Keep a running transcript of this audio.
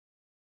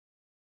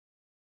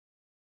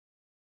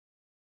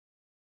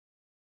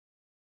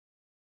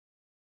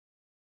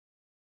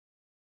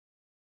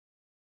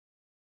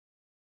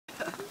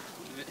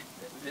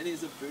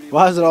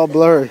Why is it all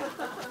blurry?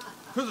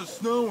 Because it's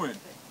snowing.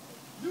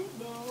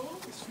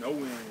 It's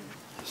snowing.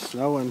 It's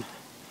snowing.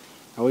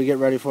 Now we get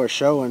ready for a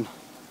showing.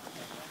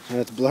 And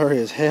it's blurry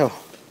as hell.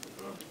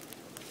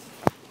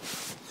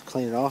 Let's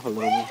clean it off a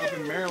little bit. Up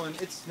in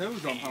Maryland, it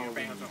snows on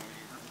Halloween.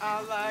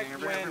 I like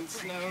when it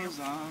snows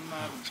on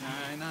my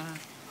vagina.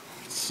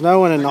 It's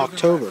snowing in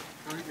October.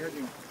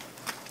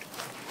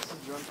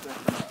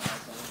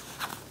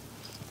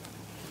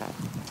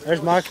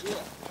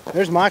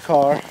 There's my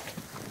car.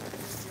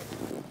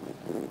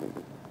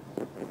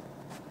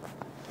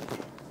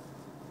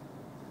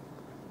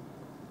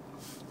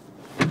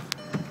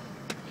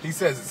 He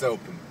says it's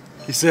open.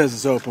 He says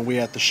it's open. We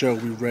at the show.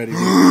 We ready.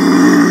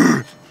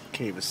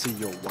 Can't even see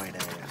your white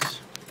ass.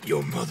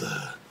 Your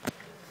mother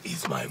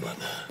is my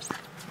mother.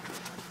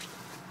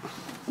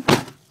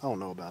 I don't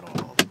know about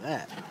all of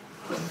that.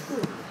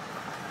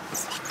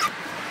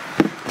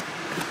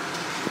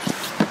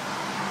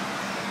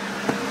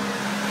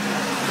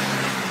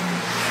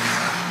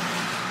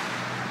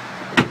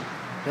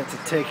 Got to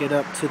take it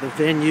up to the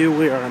venue.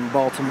 We are in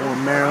Baltimore,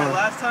 Maryland.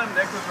 Last time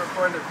Nick was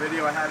recording a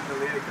video, I had to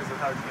delete it because of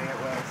how gay it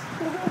was.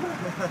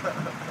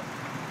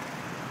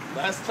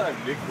 Last time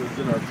Nick was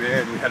in our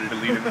band, we had to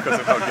delete it because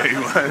of how gay he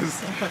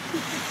was.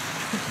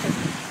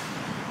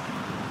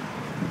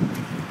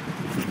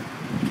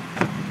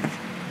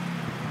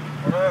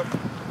 What up?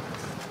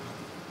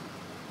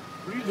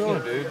 What are you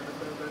doing, dude?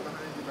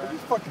 You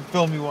fucking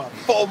film me while I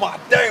fold my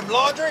damn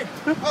laundry?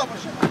 Oh, my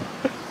shit.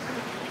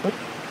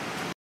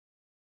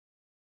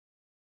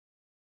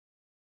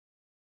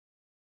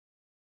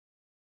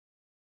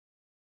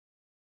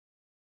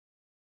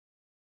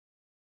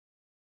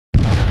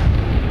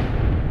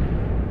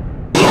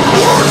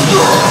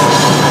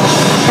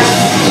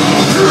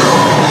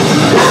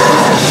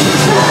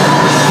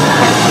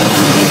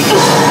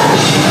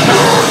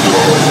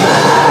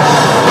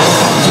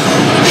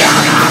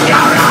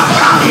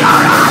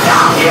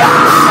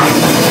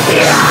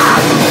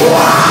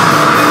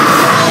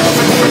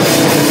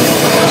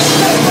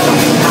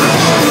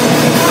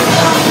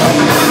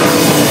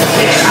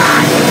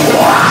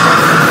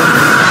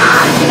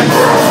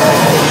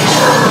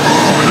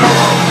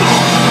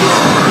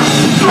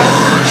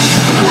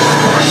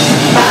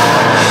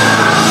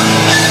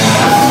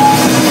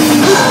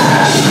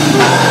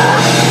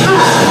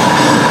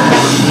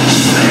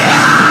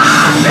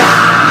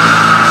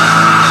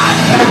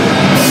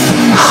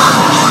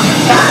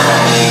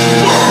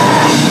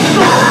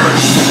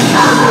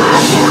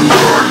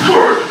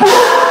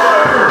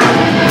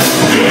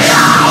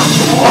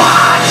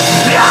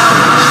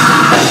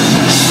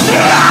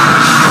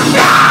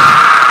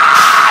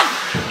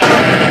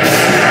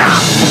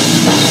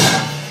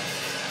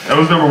 That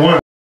was number one.